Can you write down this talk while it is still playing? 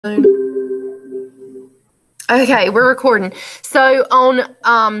Okay, we're recording. So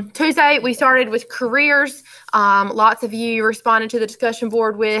on Tuesday, we started with careers. Lots of you responded to the discussion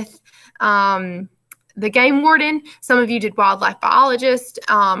board with the game warden. Some of you did wildlife biologist,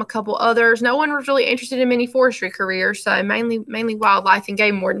 a couple others. No one was really interested in many forestry careers, so mainly wildlife and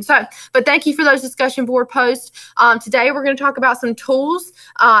game warden. So, but thank you for those discussion board posts. Today, we're going to talk about some tools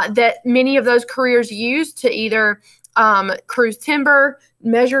that many of those careers use to either cruise timber,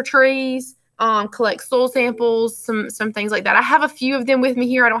 measure trees, collect soil samples, some things like that. I have a few of them with me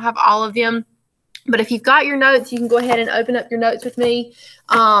here. I don't have all of them, but if you've got your notes, you can go ahead and open up your notes with me.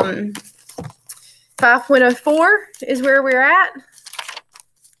 5.04 is where we're at,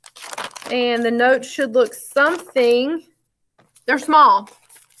 and the notes should look something. They're small.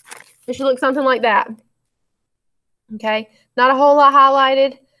 It should look something like that. Okay, not a whole lot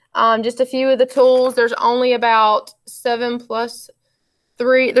highlighted. Just a few of the tools. There's only about 7 plus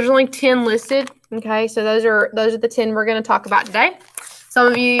 3. There's only 10 listed. Okay, so those are the 10 we're going to talk about today. Some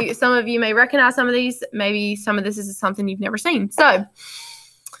of you may recognize some of these. Maybe some of this is something you've never seen. So,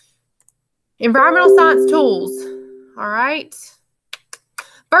 environmental science tools. All right.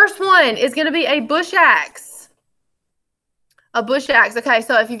 First one is going to be a bush axe. A bush axe. Okay,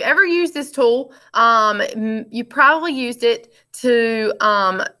 so if you've ever used this tool, you probably used it to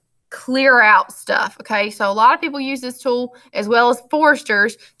clear out stuff. Okay, so a lot of people use this tool, as well as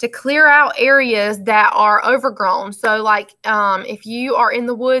foresters, to clear out areas that are overgrown. So like if you are in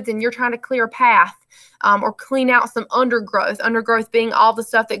the woods and you're trying to clear a path, or clean out some undergrowth being all the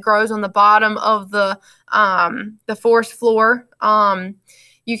stuff that grows on the bottom of the forest floor.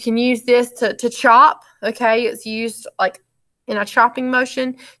 You can use this to chop. Okay, it's used like in a chopping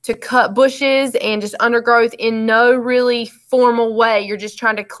motion to cut bushes and just undergrowth in no really formal way. You're just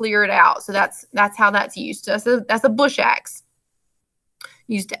trying to clear it out. So that's how that's used. That's a bush axe.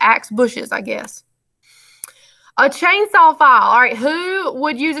 Used to axe bushes, I guess. A chainsaw file. All right, who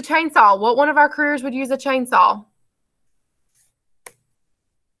would use a chainsaw? What one of our careers would use a chainsaw?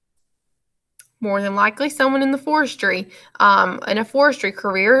 More than likely, someone in the forestry, in a forestry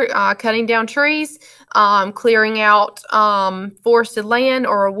career, cutting down trees, clearing out forested land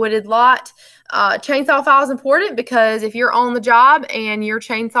or a wooded lot. Chainsaw file is important because if you're on the job and your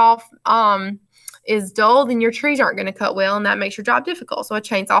chainsaw is dull, then your trees aren't going to cut well, and that makes your job difficult. So a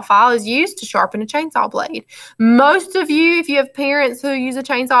chainsaw file is used to sharpen a chainsaw blade. Most of you, if you have parents who use a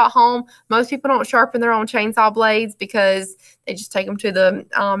chainsaw at home, most people don't sharpen their own chainsaw blades because they just take them to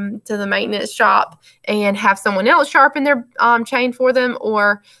the maintenance shop and have someone else sharpen their chain for them,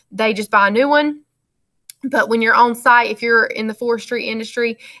 or they just buy a new one. But when you're on site, if you're in the forestry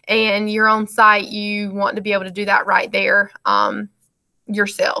industry and you're on site, you want to be able to do that right there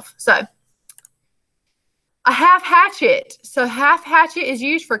yourself. So a half hatchet. So half hatchet is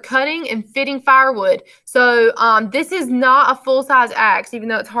used for cutting and fitting firewood. So this is not a full-size axe, even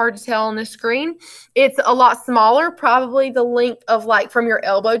though it's hard to tell on the screen. It's a lot smaller, probably the length of like from your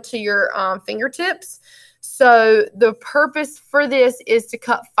elbow to your fingertips. So the purpose for this is to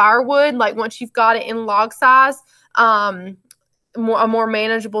cut firewood. Like once you've got it in log size, a more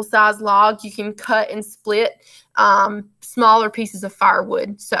manageable size log, you can cut and split smaller pieces of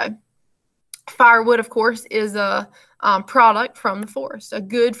firewood. So firewood, of course, is a product from the forest, a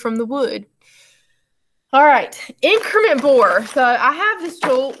good from the wood. All right, increment bore. So I have this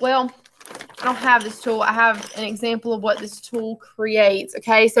tool. Well, I don't have this tool. I have an example of what this tool creates.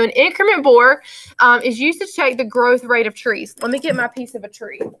 Okay, so an increment bore is used to check the growth rate of trees. Let me get my piece of a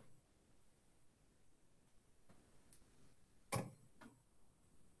tree.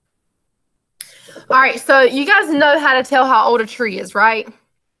 All right, so you guys know how to tell how old a tree is, right?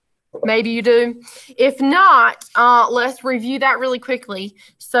 Maybe you do. If not, let's review that really quickly.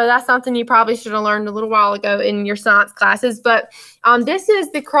 So that's something you probably should have learned a little while ago in your science classes. But this is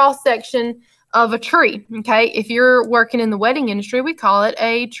the cross section of a tree. Okay, if you're working in the wedding industry, we call it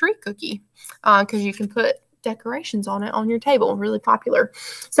a tree cookie because you can put decorations on it on your table. Really popular.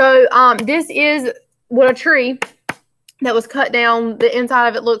 So this is what a tree that was cut down, the inside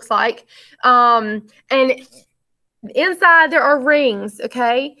of it looks like. And inside there are rings.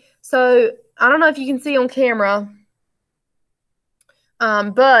 Okay. So I don't know if you can see on camera,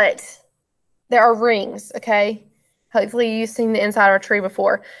 but there are rings, okay? Hopefully you've seen the inside of a tree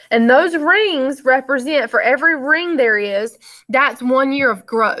before. And those rings represent, for every ring there is, that's 1 year of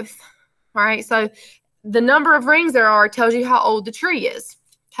growth, all right? So the number of rings there are tells you how old the tree is,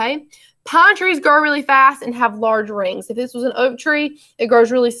 okay? Pine trees grow really fast and have large rings. If this was an oak tree, it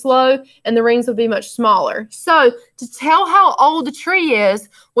grows really slow and the rings would be much smaller. So to tell how old the tree is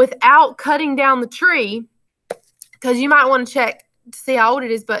without cutting down the tree, because you might want to check to see how old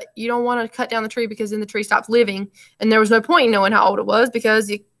it is, but you don't want to cut down the tree because then the tree stops living, and there was no point in knowing how old it was because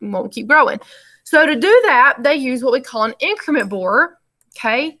it won't keep growing. So to do that, they use what we call an increment borer,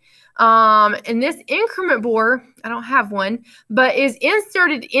 okay? And this increment borer, I don't have one, but is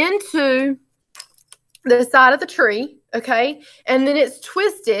inserted into the side of the tree, okay? And then it's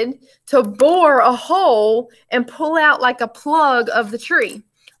twisted to bore a hole and pull out like a plug of the tree,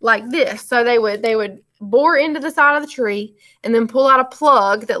 like this. So they would bore into the side of the tree and then pull out a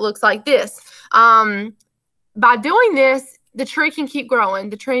plug that looks like this. By doing this, the tree can keep growing.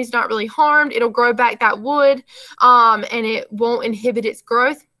 The tree's not really harmed. It'll grow back that wood, and it won't inhibit its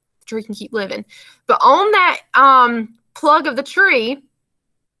growth. The tree can keep living. But on that plug of the tree,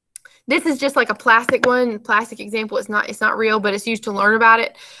 this is just like a plastic one, plastic example. It's not real, but it's used to learn about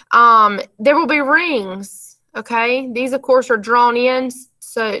it. There will be rings, okay? These, of course, are drawn in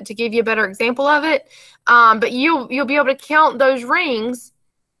so to give you a better example of it. But you'll be able to count those rings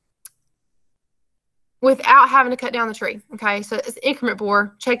without having to cut down the tree, okay? So it's increment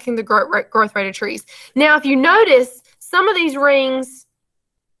borer, checking the growth rate of trees. Now, if you notice, some of these rings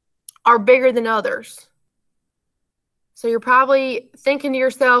are bigger than others. So you're probably thinking to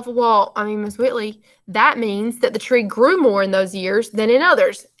yourself, well, I mean, Ms. Whitley, that means that the tree grew more in those years than in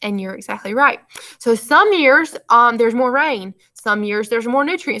others. And you're exactly right. So some years there's more rain. Some years there's more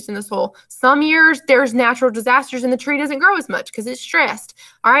nutrients in the soil. Some years there's natural disasters and the tree doesn't grow as much because it's stressed.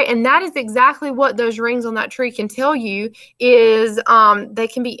 All right. And that is exactly what those rings on that tree can tell you is they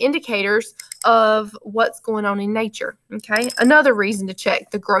can be indicators of what's going on in nature. Okay. Another reason to check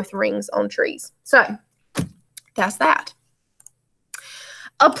the growth rings on trees. So that's that.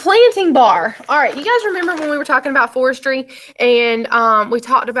 A planting bar. All right, you guys remember when we were talking about forestry and we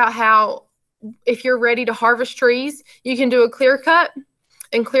talked about how if you're ready to harvest trees, you can do a clear cut.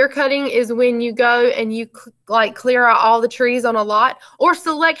 And clear cutting is when you go and you clear out all the trees on a lot, or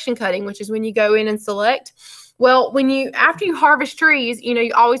selection cutting, which is when you go in and select. Well, after you harvest trees,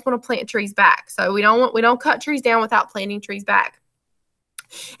 you always want to plant trees back. So we don't cut trees down without planting trees back.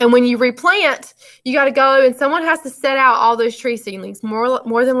 And when you replant, you got to go and someone has to set out all those tree seedlings,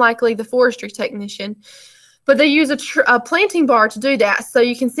 more than likely the forestry technician. But they use a planting bar to do that. So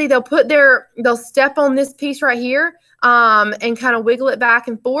you can see they'll step on this piece right here and kind of wiggle it back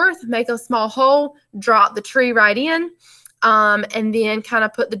and forth, make a small hole, drop the tree right in, and then kind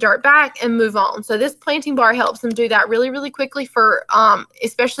of put the dirt back and move on. So this planting bar helps them do that really, really quickly for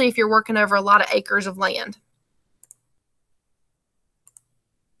especially if you're working over a lot of acres of land.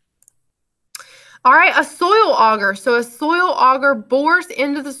 All right, a soil auger. So a soil auger bores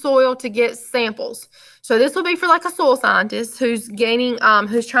into the soil to get samples. So this will be for like a soil scientist who's trying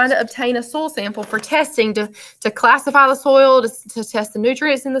to obtain a soil sample for testing to classify the soil, to test the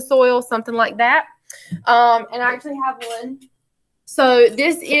nutrients in the soil, something like that. And I actually have one. So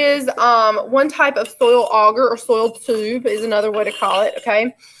this is one type of soil auger, or soil tube is another way to call it,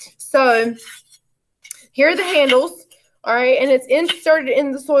 okay? So here are the handles. All right, and it's inserted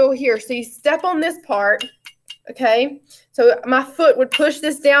in the soil here. So you step on this part, okay? So my foot would push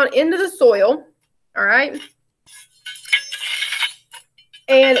this down into the soil, all right?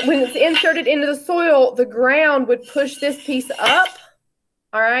 And when it's inserted into the soil, the ground would push this piece up,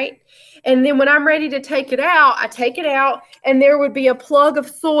 all right? And then when I'm ready to take it out, I take it out, and there would be a plug of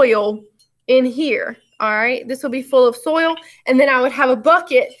soil in here, all right? This will be full of soil, and then I would have a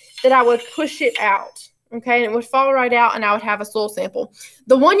bucket that I would push it out. Okay, and it would fall right out, and I would have a soil sample.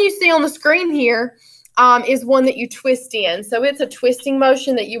 The one you see on the screen here is one that you twist in. So it's a twisting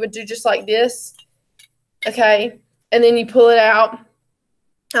motion that you would do just like this, okay? And then you pull it out,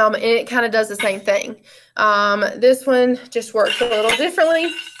 and it kind of does the same thing. This one just works a little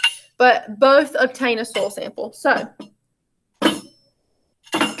differently, but both obtain a soil sample. So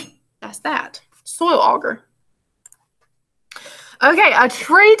that's that. Soil auger. Okay, a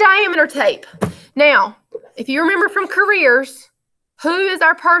tree diameter tape. Now, if you remember from careers, who is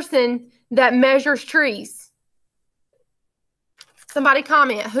our person that measures trees? Somebody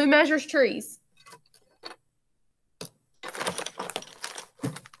comment. Who measures trees?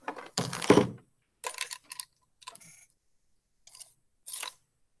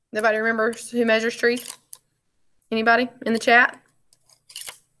 Nobody remembers who measures trees? Anybody in the chat?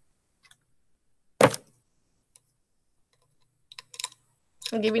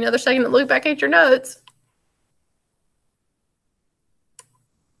 I'll give you another second to look back at your notes.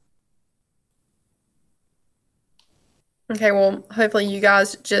 Okay, well, hopefully you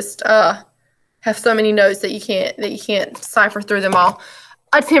guys just have so many notes that you can't cipher through them all.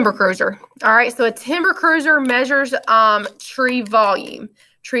 A timber cruiser. All right, so a timber cruiser measures tree volume.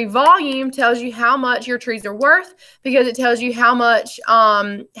 Tree volume tells you how much your trees are worth because it tells you how much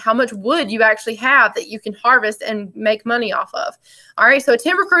wood you actually have that you can harvest and make money off of. All right, so a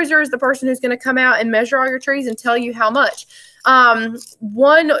timber cruiser is the person who's going to come out and measure all your trees and tell you how much.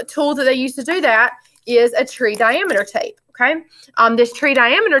 One tool that they use to do that is a tree diameter tape. Okay, this tree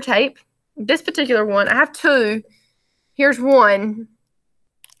diameter tape, this particular one, I have two. Here's one.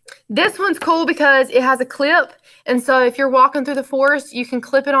 This one's cool because it has a clip, and so if you're walking through the forest, you can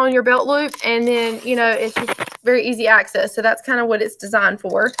clip it on your belt loop, and then, you know, it's just very easy access. So that's kind of what it's designed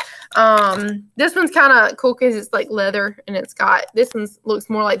for. This one's kind of cool because it's like leather, and it's got, this one looks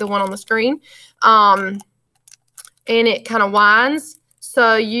more like the one on the screen. And it kind of winds.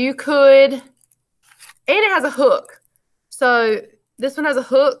 So you could, and it has a hook. So this one has a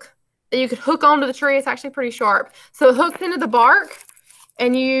hook that you could hook onto the tree. It's actually pretty sharp. So it hooks into the bark,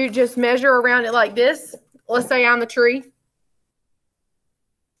 and you just measure around it like this. Let's say I'm the tree.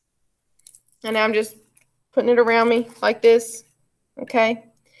 And I'm just putting it around me like this. Okay.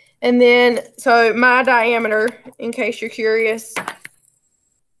 And then, so my diameter, in case you're curious,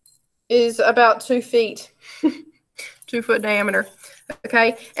 is about 2 feet. 2 foot diameter.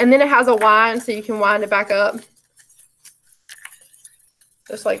 Okay. And then it has a wind, so you can wind it back up.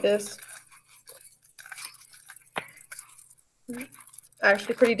 Just like this.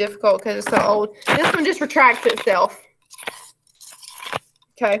 Actually pretty difficult because it's so old. This one just retracts itself.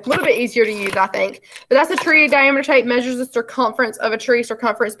 Okay, a little bit easier to use, I think. But that's a tree diameter tape, measures the circumference of a tree,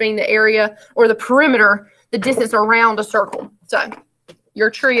 circumference being the area or the perimeter, the distance around a circle. So your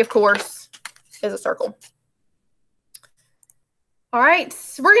tree, of course, is a circle. All right,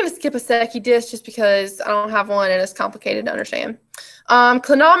 so we're going to skip a Secchi disc just because I don't have one and it's complicated to understand.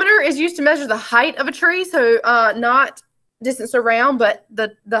 Clinometer is used to measure the height of a tree, so not distance around, but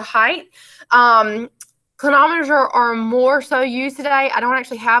the height. Clinometers are more so used today. I don't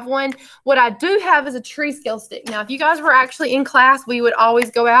actually have one. What I do have is a tree scale stick. Now, if you guys were actually in class, we would always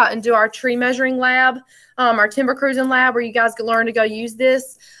go out and do our tree measuring lab, our timber cruising lab, where you guys could learn to go use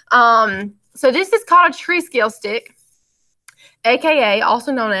this. So this is called a tree scale stick, aka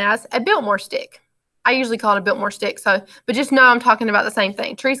also known as a Biltmore stick. I usually call it a Biltmore stick, but just know I'm talking about the same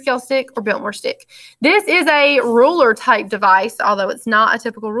thing, tree scale stick or Biltmore stick. This is a ruler type device, although it's not a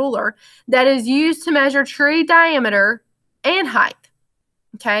typical ruler, that is used to measure tree diameter and height.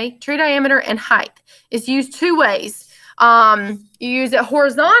 Okay, tree diameter and height. It's used two ways. You use it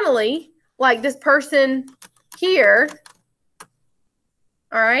horizontally, like this person here,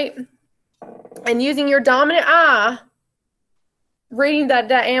 all right, and using your dominant eye, reading that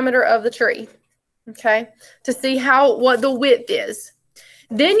diameter of the tree. Okay, to see what the width is.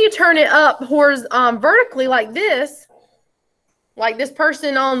 Then you turn it up vertically like this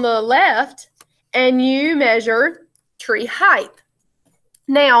person on the left, and you measure tree height.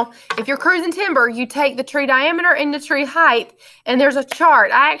 Now, if you're cruising timber, you take the tree diameter and the tree height, and there's a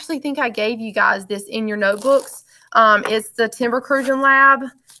chart. I actually think I gave you guys this in your notebooks. It's the timber cruising lab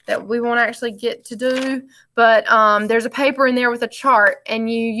that we won't actually get to do, but there's a paper in there with a chart, and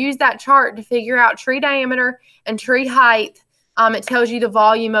you use that chart to figure out tree diameter and tree height. It tells you the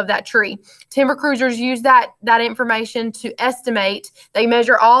volume of that tree. Timber cruisers use that information to estimate. They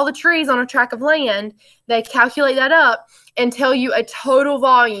measure all the trees on a tract of land. They calculate that up and tell you a total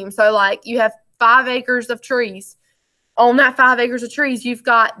volume. So like you have 5 acres of trees. On that 5 acres of trees, you've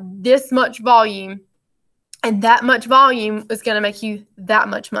got this much volume. And that much volume is going to make you that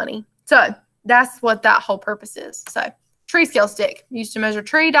much money. So that's what that whole purpose is. So tree scale stick, used to measure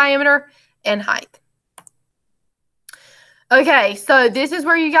tree diameter and height. Okay, so this is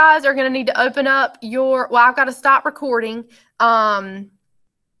where you guys are going to need to open up your, well, I've got to stop recording.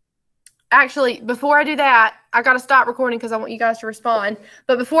 Actually, before I do that, I got to stop recording because I want you guys to respond.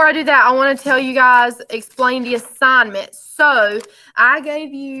 But before I do that, I want to tell you guys, explain the assignment. So I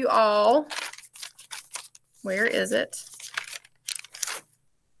gave you all... Where is it?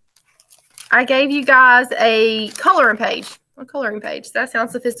 I gave you guys a coloring page. A coloring page. That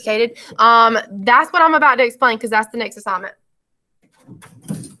sounds sophisticated. That's what I'm about to explain because that's the next assignment.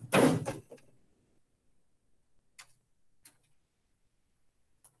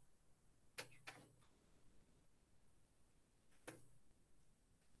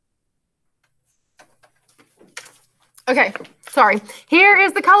 Okay, sorry. Here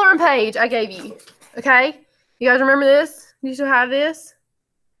is the coloring page I gave you. Okay? You guys remember this? You still have this?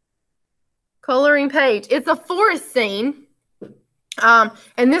 Coloring page. It's a forest scene. And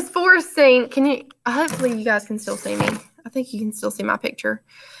this forest scene, hopefully you guys can still see me. I think you can still see my picture.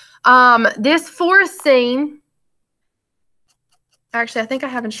 This forest scene, actually, I think I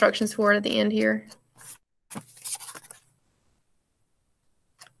have instructions for it at the end here.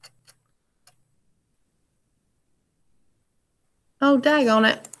 Oh,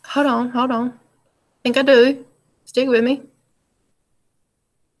 daggone it. Hold on, hold on. I think I do. Stick with me.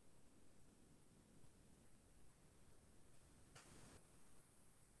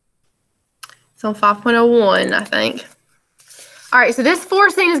 It's on 5.01, I think. All right, so this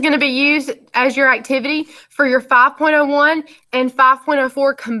forcing is going to be used as your activity for your 5.01 and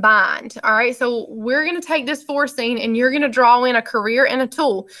 5.04 combined. All right, so we're going to take this forcing and you're going to draw in a career and a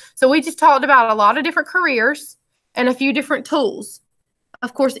tool. So we just talked about a lot of different careers and a few different tools.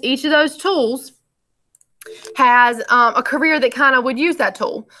 Of course, each of those tools has a career that kind of would use that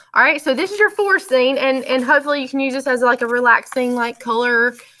tool. All right, so this is your forcing, and hopefully you can use this as like a relaxing, like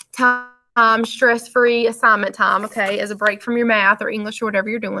color time. Stress-free assignment time, okay, as a break from your math or English or whatever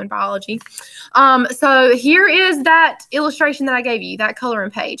you're doing, biology. So here is that illustration that I gave you, that coloring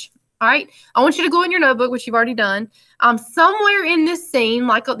page. All right, I want you to go in your notebook, which you've already done. Somewhere in this scene,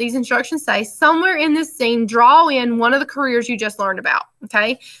 like these instructions say, somewhere in this scene, draw in one of the careers you just learned about,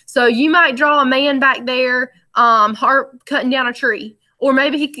 okay? So you might draw a man back there cutting down a tree, or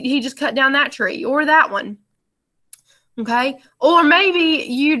maybe he just cut down that tree, or that one. Okay, or maybe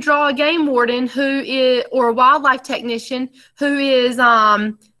you draw a game warden or a wildlife technician who is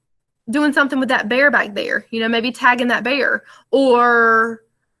doing something with that bear back there, you know, maybe tagging that bear, or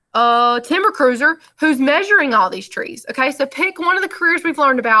a timber cruiser who's measuring all these trees. Okay, so pick one of the careers we've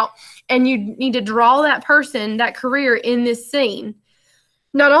learned about, and you need to draw that person, that career in this scene.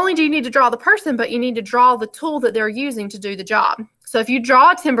 Not only do you need to draw the person, but you need to draw the tool that they're using to do the job. So if you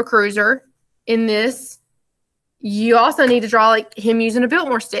draw a timber cruiser in this, you also need to draw like him using a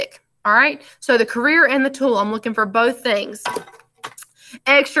Biltmore stick. All right. So the career and the tool, I'm looking for both things.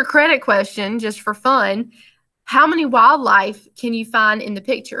 Extra credit question, just for fun. How many wildlife can you find in the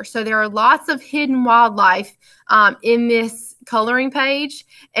picture? So there are lots of hidden wildlife in this coloring page.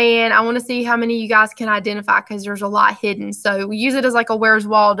 And I want to see how many you guys can identify, because there's a lot hidden. So we use it as like a Where's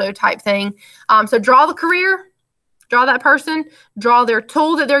Waldo type thing. So draw the career, draw that person, draw their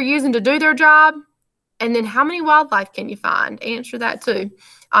tool that they're using to do their job. And then how many wildlife can you find? Answer that too.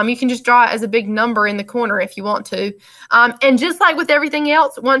 You can just draw it as a big number in the corner if you want to. And just like with everything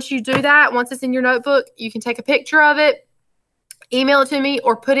else, once you do that, once it's in your notebook, you can take a picture of it, email it to me,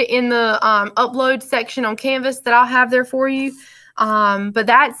 or put it in the upload section on Canvas that I'll have there for you. But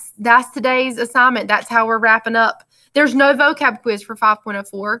that's today's assignment. That's how we're wrapping up. There's no vocab quiz for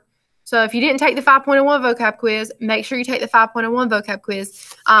 5.04. So if you didn't take the 5.01 vocab quiz, make sure you take the 5.01 vocab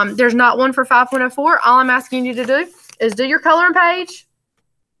quiz. There's not one for 5.04. All I'm asking you to do is do your coloring page.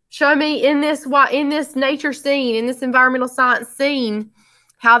 Show me in this nature scene, in this environmental science scene,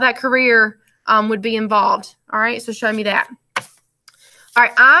 how that career would be involved. All right, so show me that. All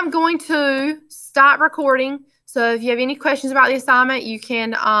right, I'm going to stop recording. So if you have any questions about the assignment, you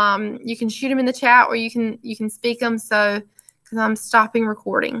can shoot them in the chat, or you can speak them. So because I'm stopping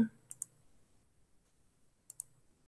recording.